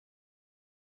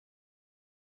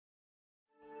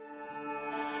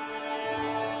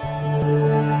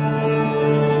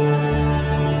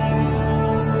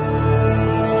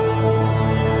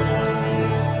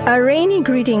Rainy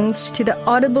greetings to the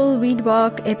Audible Weed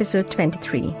Walk episode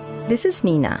 23. This is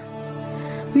Nina.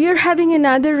 We are having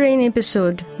another rain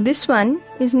episode. This one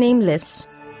is nameless.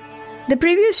 The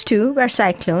previous two were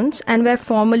cyclones and were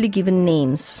formally given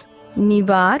names.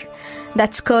 Nivar,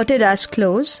 that skirted us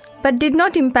close, but did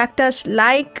not impact us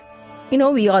like,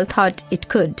 we all thought it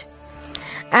could.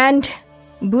 And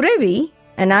Burevi,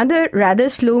 another rather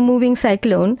slow-moving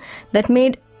cyclone that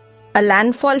made a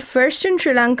landfall first in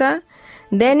Sri Lanka,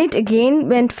 then it again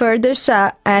went further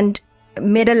south and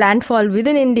made a landfall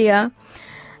within India,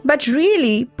 but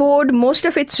really poured most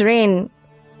of its rain,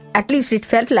 at least it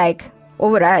felt like,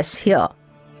 over us here.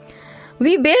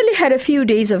 We barely had a few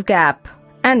days of gap,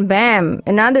 and bam,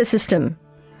 another system.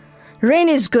 Rain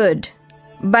is good,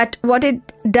 but what it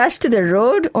does to the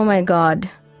road, oh my God.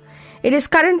 It is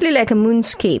currently like a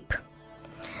moonscape.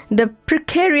 The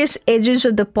precarious edges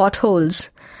of the potholes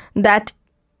that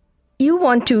you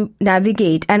want to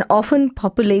navigate and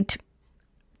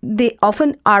they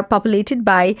often are populated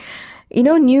by,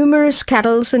 numerous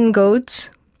cattle and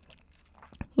goats.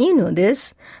 You know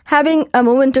this, having a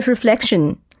moment of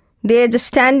reflection. They're just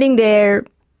standing there,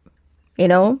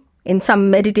 in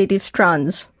some meditative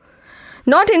trance,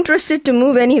 not interested to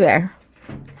move anywhere.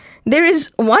 There is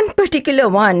one particular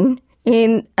one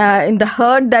in the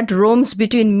herd that roams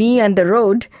between me and the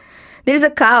road. There is a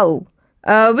cow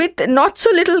with not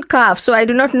so little calf, so I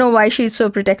do not know why she is so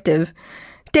protective.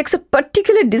 Takes a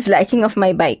particular disliking of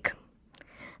my bike.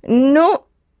 No,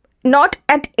 not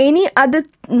any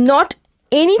time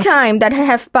that I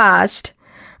have passed,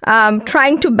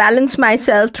 trying to balance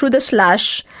myself through the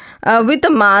slush with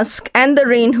the mask and the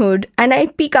rain hood, and I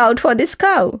peek out for this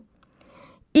cow.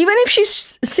 Even if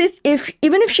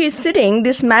she is sitting,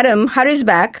 this madam hurries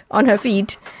back on her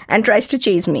feet and tries to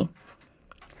chase me.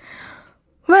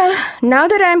 Well, now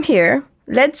that I'm here,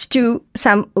 let's do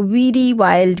some weedy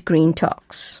wild green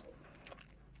talks.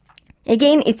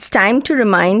 Again, it's time to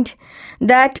remind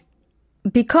that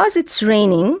because it's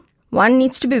raining, one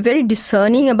needs to be very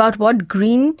discerning about what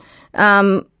green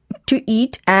to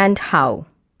eat and how.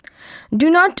 Do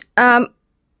not,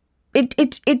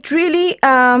 it really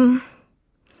are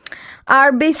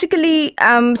basically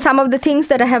some of the things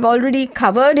that I have already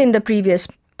covered in the previous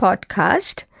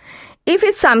podcast. If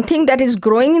it's something that is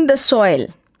growing in the soil,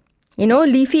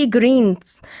 leafy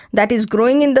greens that is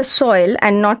growing in the soil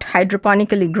and not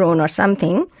hydroponically grown or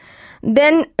something,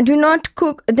 then do not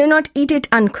eat it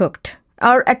uncooked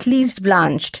or at least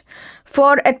blanched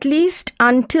for at least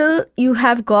until you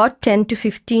have got 10 to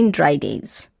 15 dry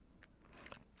days.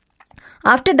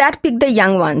 After that, pick the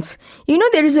young ones.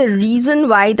 There is a reason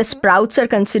why the sprouts are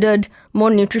considered more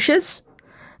nutritious,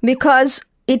 because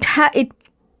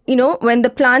when the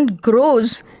plant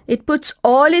grows, it puts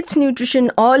all its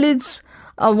nutrition, all its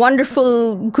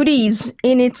wonderful goodies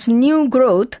in its new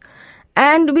growth,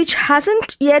 and which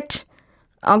hasn't yet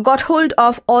got hold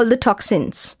of all the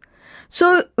toxins.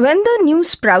 So when the new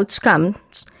sprouts come,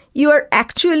 you are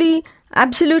actually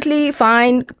absolutely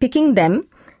fine picking them.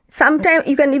 Sometimes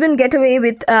you can even get away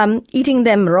with eating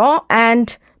them raw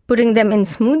and putting them in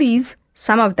smoothies,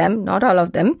 some of them, not all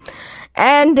of them,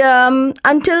 and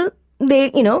until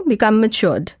they, become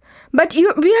matured. But we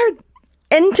are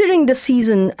entering the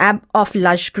season of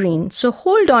lush green. So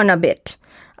hold on a bit,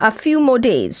 a few more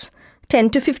days, 10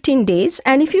 to 15 days.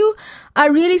 And if you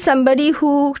are really somebody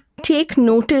who take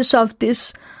notice of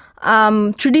this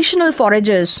traditional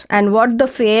foragers and what the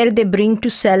fare they bring to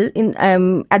sell in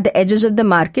at the edges of the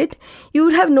market, you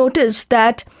would have noticed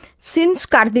that since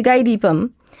Kartigai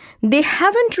Deepam, they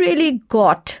haven't really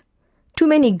got too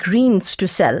many greens to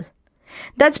sell.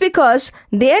 That's because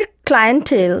their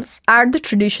clienteles are the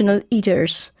traditional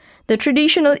eaters. The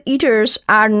traditional eaters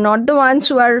are not the ones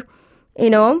who are,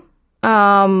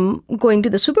 going to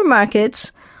the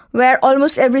supermarkets where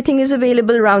almost everything is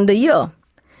available around the year.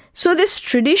 So this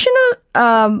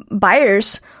traditional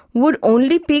buyers would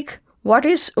only pick what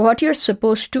you're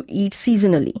supposed to eat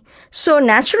seasonally. So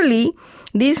naturally,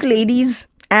 these ladies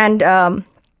and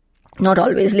not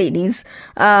always ladies,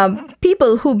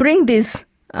 people who bring this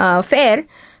fare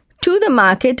to the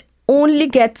market only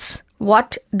gets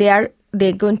what they're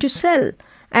going to sell,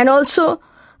 and also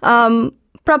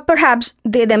perhaps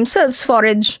they themselves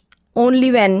forage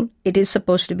only when it is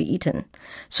supposed to be eaten.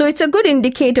 So it's a good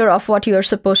indicator of when you're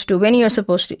supposed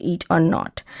to eat or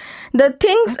not. The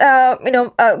things, a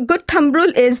good thumb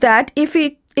rule is that if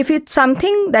it's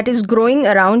something that is growing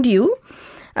around you,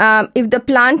 if the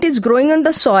plant is growing on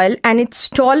the soil and it's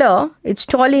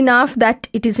tall enough that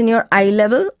it is in your eye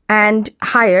level and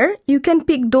higher, you can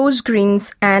pick those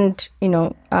greens and,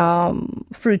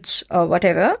 fruits or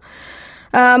whatever.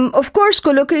 Of course,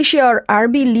 colocasia or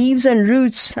RB leaves and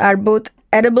roots are both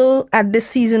edible at this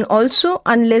season also,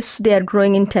 unless they are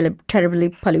growing in terribly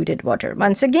polluted water.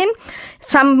 Once again,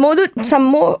 some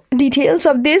more details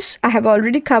of this I have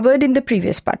already covered in the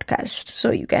previous podcast,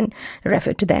 so you can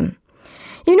refer to them.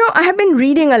 I have been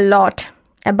reading a lot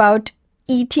about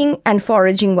eating and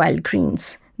foraging wild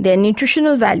greens, their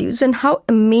nutritional values, and how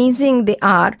amazing they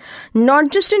are,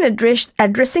 not just in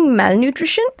addressing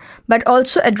malnutrition, but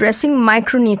also addressing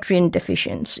micronutrient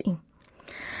deficiency.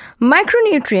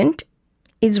 Micronutrient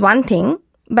is one thing,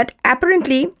 but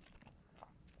apparently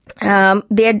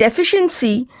their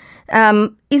deficiency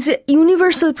is a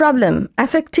universal problem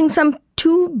affecting some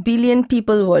 2 billion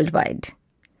people worldwide.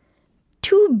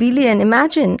 2 billion,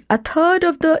 imagine, a third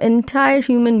of the entire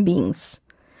human beings.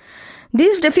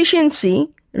 This deficiency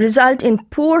result in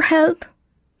poor health,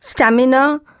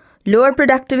 stamina, lower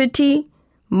productivity,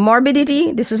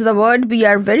 morbidity. This is the word we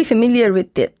are very familiar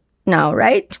with it now,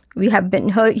 right? We have been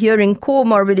hearing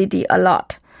comorbidity a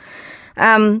lot.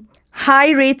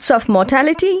 High rates of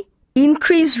mortality,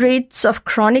 increased rates of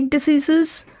chronic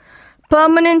diseases,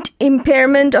 permanent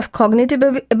impairment of cognitive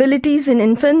abilities in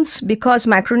infants because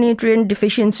micronutrient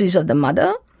deficiencies of the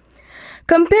mother.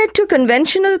 Compared to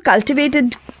conventional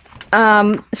cultivated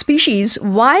species,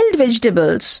 wild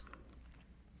vegetables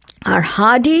are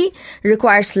hardy,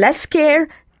 requires less care,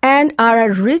 and are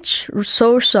a rich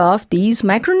source of these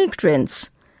micronutrients.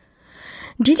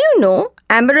 Did you know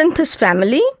Amaranthus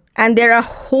family, and there are a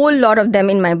whole lot of them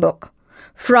in my book,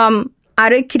 from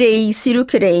Arachidea,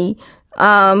 Cirucerae,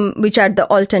 which are the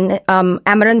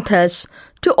Amaranthus,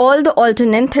 to all the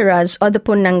Alternantheras or the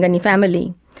Ponnangani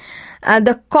family.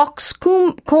 The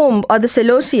coxcomb or the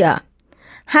Celosia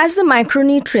has the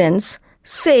micronutrients,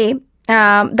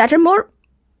 that are more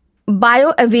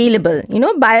bioavailable.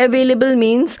 Bioavailable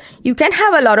means you can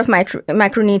have a lot of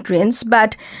micronutrients,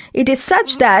 but it is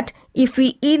such that if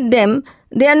we eat them,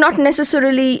 they are not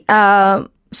necessarily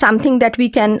something that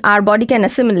our body can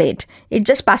assimilate. It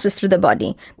just passes through the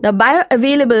body. The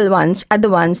bioavailable ones are the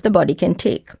ones the body can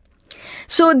take.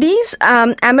 So these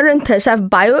amaranthus have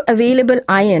bioavailable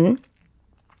iron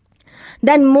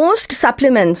than most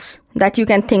supplements that you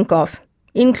can think of,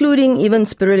 including even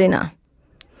spirulina.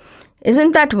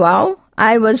 Isn't that wow?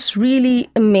 I was really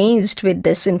amazed with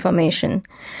this information.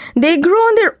 They grow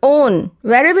on their own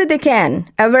wherever they can.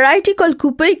 A variety called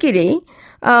Kupaikiri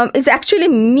is actually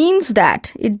means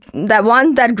the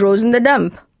one that grows in the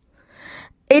dump.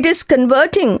 It is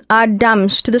converting our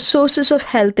dumps to the sources of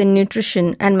health and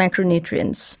nutrition and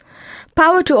micronutrients.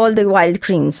 Power to all the wild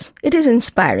greens. It is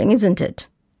inspiring, isn't it?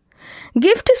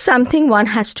 Gift is something one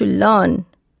has to learn,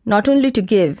 not only to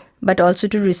give, but also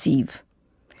to receive.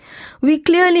 We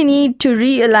clearly need to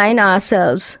realign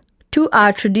ourselves to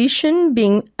our tradition,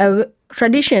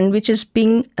 which is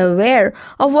being aware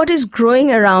of what is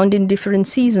growing around in different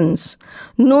seasons,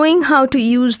 knowing how to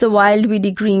use the wild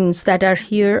weedy greens that are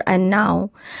here and now,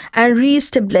 and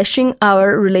re-establishing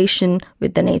our relation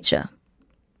with the nature.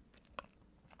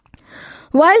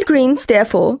 Wild greens,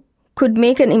 therefore, could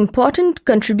make an important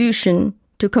contribution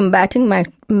to combating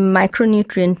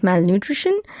micronutrient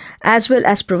malnutrition as well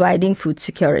as providing food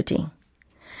security.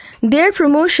 Their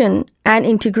promotion and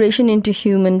integration into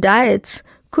human diets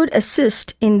could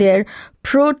assist in their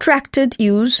protracted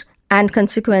use and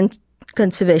consequent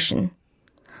conservation.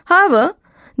 However,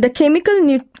 the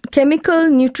chemical,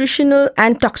 nutritional,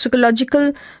 and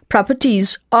toxicological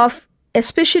properties of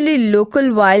especially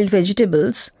local wild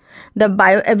vegetables, the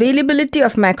bioavailability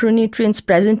of macronutrients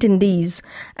present in these,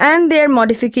 and their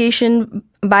modification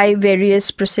by various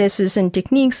processes and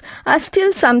techniques are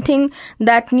still something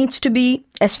that needs to be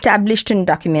established and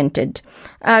documented.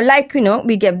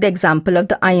 We gave the example of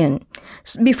the iron.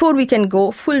 Before we can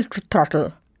go full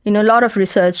throttle, a lot of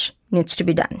research needs to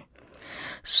be done.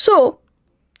 So,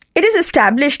 it is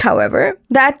established, however,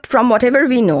 that from whatever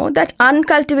we know, that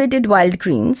uncultivated wild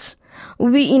greens,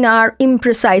 we in our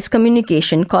imprecise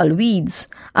communication call weeds,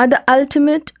 are the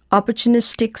ultimate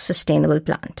opportunistic sustainable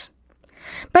plant.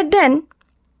 But then,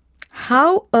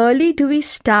 how early do we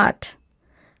start?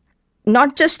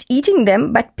 Not just eating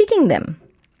them, but picking them.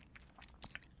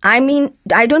 I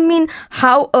don't mean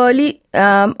how early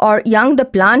or young the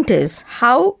plant is.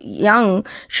 How young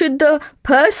should the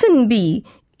person be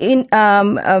in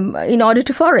order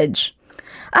to forage?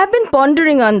 I've been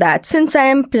pondering on that since I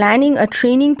am planning a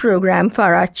training program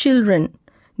for our children,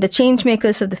 the change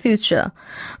makers of the future,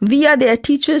 via their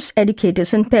teachers,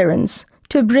 educators, and parents,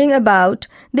 to bring about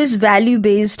this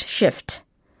value-based shift.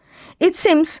 It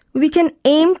seems we can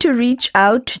aim to reach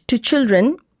out to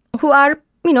children who are,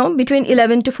 between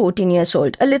 11 to 14 years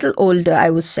old, a little older, I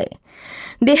would say.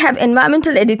 They have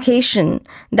environmental education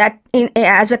that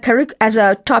as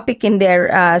a topic in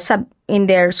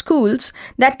their schools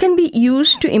that can be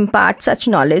used to impart such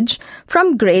knowledge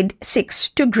from grade 6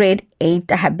 to grade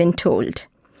 8, I have been told.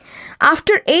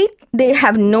 After 8, they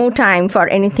have no time for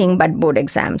anything but board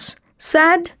exams.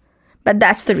 Sad, but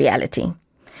that's the reality.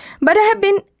 But I have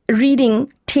been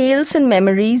reading tales and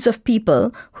memories of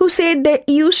people who said they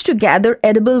used to gather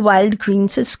edible wild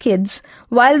greens as kids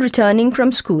while returning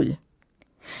from school.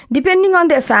 Depending on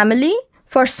their family,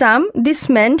 for some, this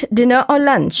meant dinner or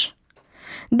lunch.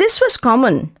 This was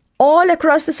common all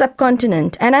across the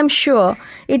subcontinent, and I'm sure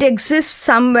it exists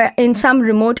somewhere in some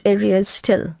remote areas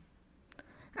still.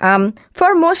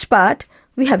 For most part,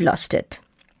 we have lost it.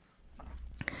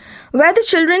 Where the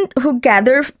children who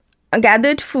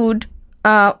gathered food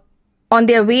on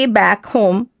their way back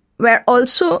home were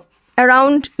also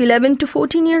around 11 to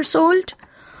 14 years old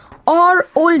or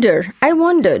older, I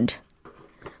wondered.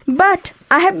 But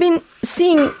I have been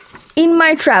seeing in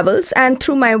my travels and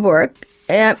through my work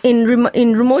in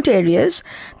remote areas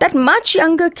that much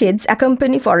younger kids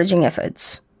accompany foraging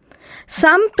efforts.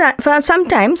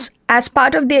 Sometimes, as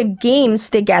part of their games,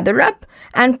 they gather up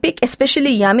and pick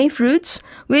especially yummy fruits,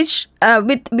 which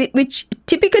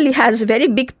typically has very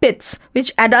big pits,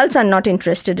 which adults are not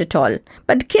interested at all.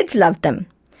 But kids love them.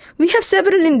 We have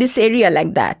several in this area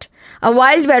like that. A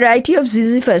wild variety of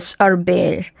ziziphus or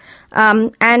bear,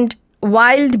 and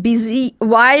really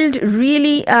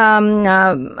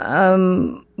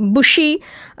bushy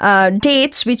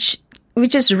dates,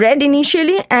 which is red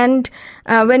initially, and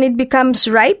when it becomes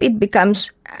ripe, it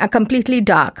becomes completely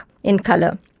dark in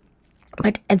color.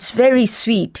 But it's very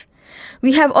sweet.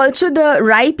 We have also the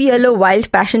ripe yellow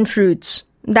wild passion fruits.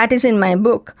 That is in my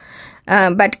book.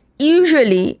 But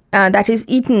usually that is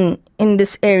eaten in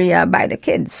this area by the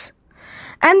kids.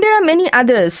 And there are many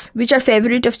others which are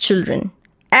favorite of children.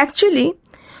 Actually,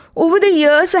 over the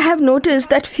years, I have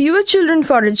noticed that fewer children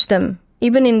forage them,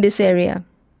 even in this area.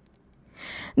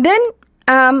 Then,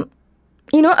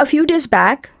 a few days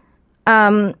back,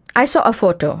 I saw a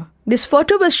photo. This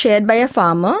photo was shared by a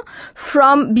farmer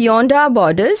from beyond our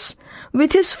borders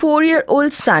with his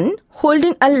 4-year-old son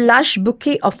holding a lush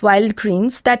bouquet of wild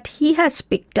greens that he has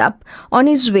picked up on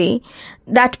his way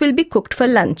that will be cooked for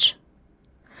lunch.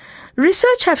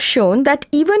 Research have shown that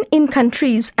even in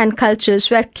countries and cultures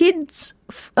where kids'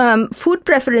 food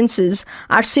preferences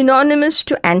are synonymous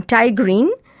to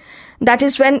anti-green, that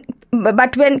is when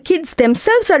kids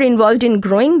themselves are involved in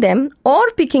growing them or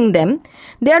picking them,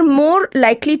 they are more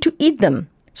likely to eat them.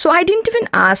 So I didn't even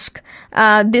ask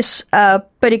this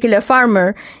particular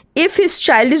farmer if his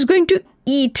child is going to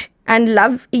eat and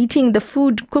love eating the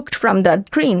food cooked from that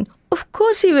green. Of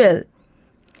course he will.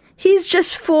 He's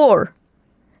just 4.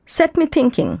 Set me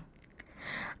thinking.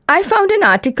 I found an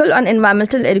article on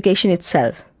environmental education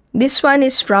itself. This one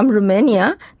is from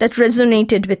Romania that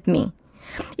resonated with me.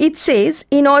 It says,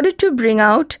 in order to bring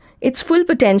out its full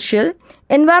potential,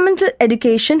 environmental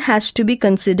education has to be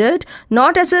considered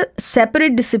not as a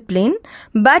separate discipline,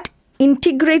 but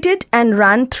integrated and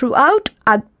run throughout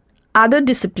other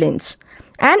disciplines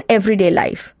and everyday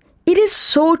life. It is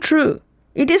so true.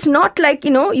 It is not like,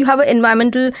 you have an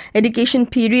environmental education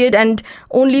period and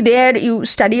only there you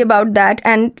study about that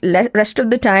and rest of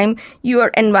the time you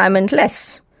are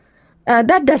environmentalist.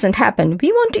 That doesn't happen.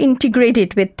 We want to integrate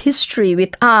it with history,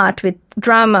 with art, with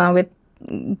drama, with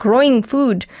growing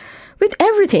food, with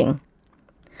everything.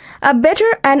 A better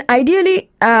and ideally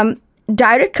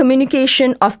direct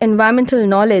communication of environmental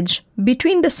knowledge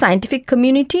between the scientific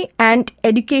community and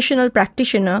educational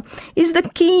practitioner is the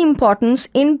key importance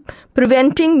in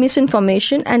preventing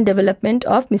misinformation and development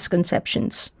of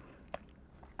misconceptions.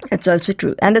 It's also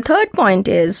true. And the third point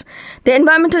is the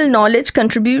environmental knowledge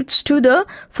contributes to the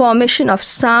formation of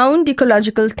sound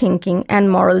ecological thinking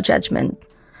and moral judgment,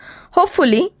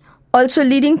 hopefully also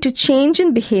leading to change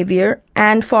in behavior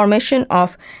and formation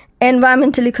of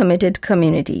environmentally committed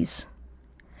communities.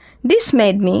 This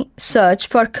made me search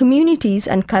for communities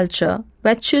and culture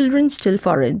where children still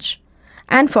forage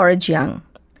and forage young.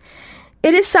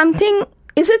 Is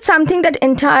it something that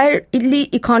entirely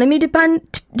economy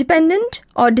dependent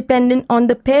or dependent on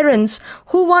the parents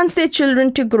who wants their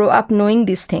children to grow up knowing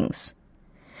these things?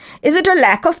 Is it a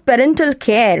lack of parental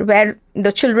care where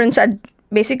the children are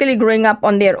basically growing up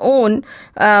on their own,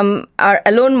 are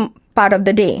alone part of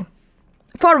the day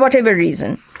for whatever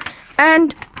reason?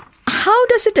 And how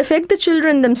does it affect the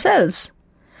children themselves?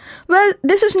 Well,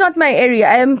 this is not my area.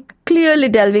 I am clearly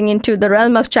delving into the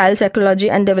realm of child psychology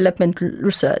and developmental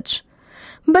research.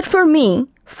 But for me,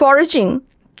 foraging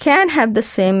can have the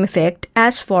same effect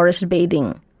as forest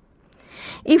bathing.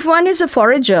 If one is a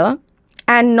forager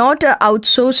and not an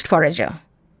outsourced forager.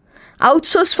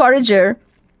 Outsourced forager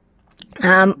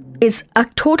is a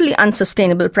totally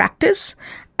unsustainable practice,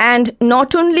 and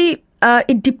not only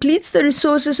it depletes the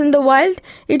resources in the wild,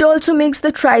 it also makes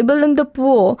the tribal and the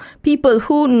poor people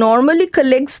who normally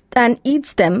collects and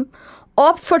eats them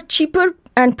opt for cheaper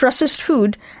and processed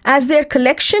food as their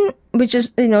collection, which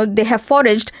is, they have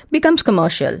foraged, becomes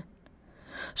commercial.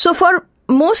 So for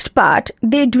most part,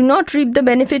 they do not reap the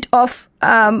benefit of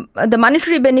the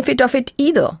monetary benefit of it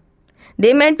either.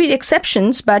 There might be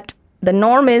exceptions, but the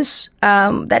norm is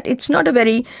that it's not a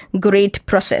very great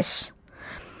process.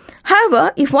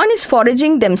 However, if one is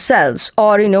foraging themselves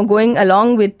or, going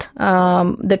along with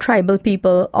the tribal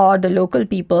people or the local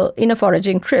people in a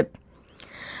foraging trip,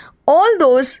 all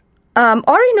those,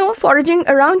 or, foraging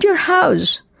around your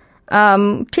house,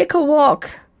 take a walk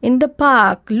in the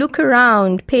park, look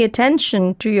around, pay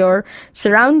attention to your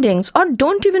surroundings, or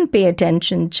don't even pay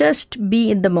attention, just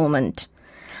be in the moment.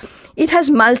 It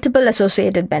has multiple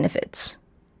associated benefits.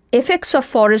 Effects of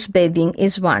forest bathing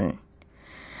is one.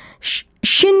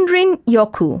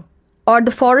 Shinrin-yoku, or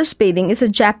the forest bathing, is a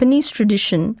Japanese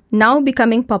tradition now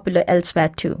becoming popular elsewhere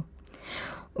too.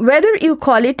 Whether you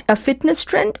call it a fitness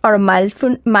trend or a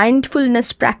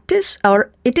mindfulness practice,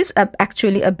 or it is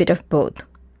actually a bit of both.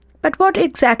 But what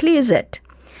exactly is it?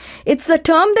 It's the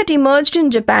term that emerged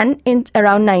in Japan in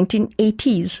around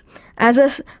 1980s as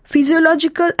a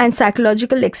physiological and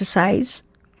psychological exercise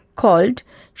called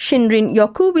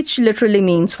Shinrin-yoku, which literally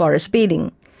means forest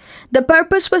bathing. The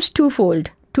purpose was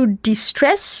twofold: to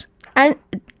de-stress and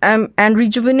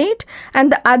rejuvenate,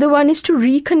 and the other one is to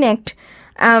reconnect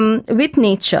with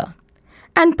nature.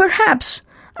 And perhaps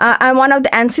one of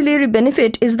the ancillary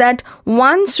benefit is that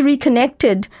once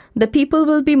reconnected, the people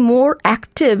will be more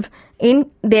active in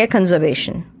their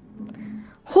conservation.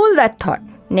 Hold that thought.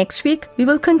 Next week, we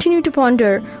will continue to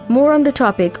ponder more on the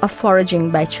topic of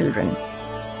foraging by children.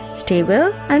 Stay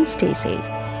well and stay safe.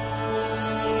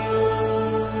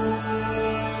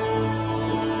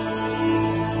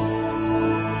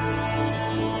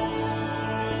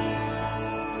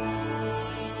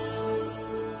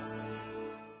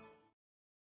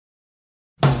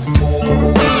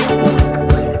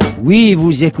 Oui,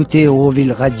 vous écoutez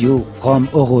Auroville Radio from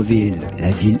Auroville,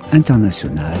 la ville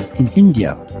internationale in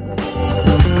India.